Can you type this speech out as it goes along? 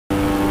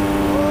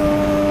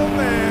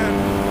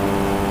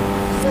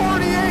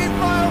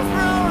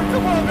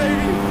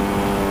baby.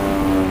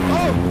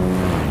 Oh,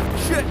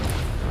 shit.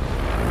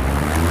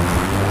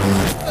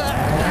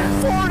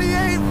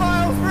 48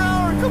 miles per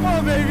hour. Come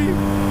on, baby.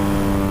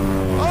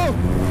 Oh,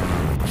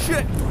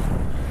 shit.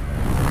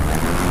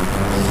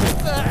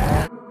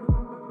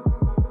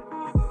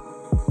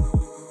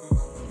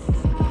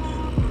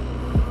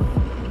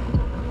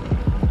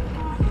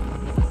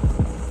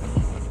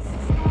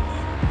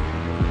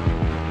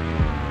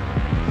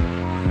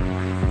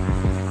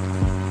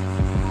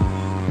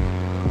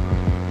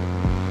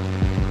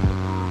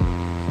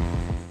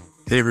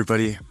 Hey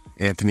everybody,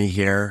 Anthony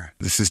here.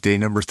 This is day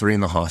number 3 in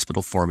the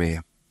hospital for me.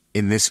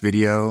 In this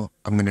video,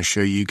 I'm going to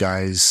show you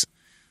guys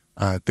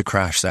the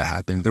crash that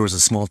happened. There was a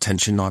small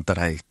tension knot that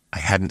I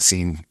hadn't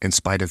seen. In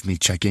spite of me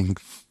checking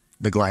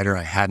the glider,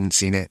 I hadn't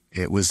seen it.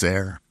 It was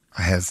there.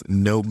 I have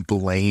no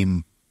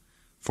blame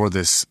for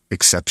this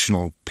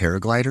exceptional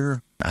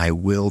paraglider. I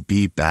will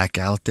be back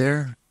out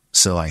there,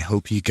 so I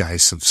hope you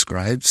guys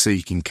subscribe so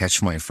you can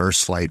catch my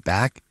first flight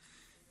back.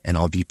 And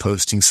I'll be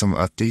posting some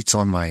updates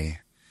on my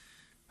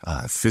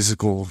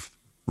physical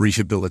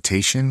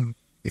rehabilitation.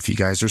 If you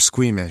guys are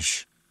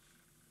squeamish,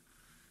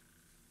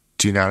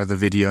 tune out of the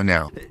video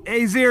now.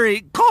 Hey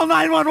Siri, call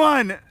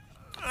 911!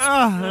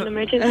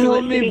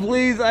 Help me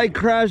please, I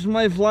crashed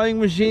my flying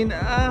machine.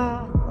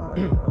 Yeah,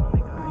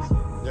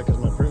 because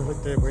my friend's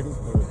right there waiting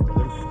for them.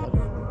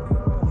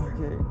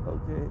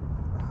 Okay.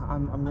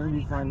 I'm gonna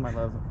be fine, my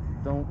love.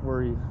 Don't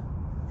worry.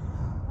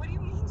 What do you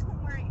mean,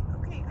 don't worry?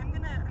 Okay, I'm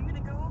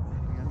gonna go.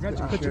 I got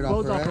you put your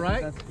clothes off,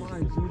 right? That's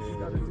fine. Do what you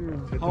gotta do.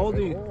 How old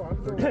are you?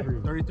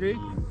 33?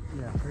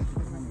 Yeah.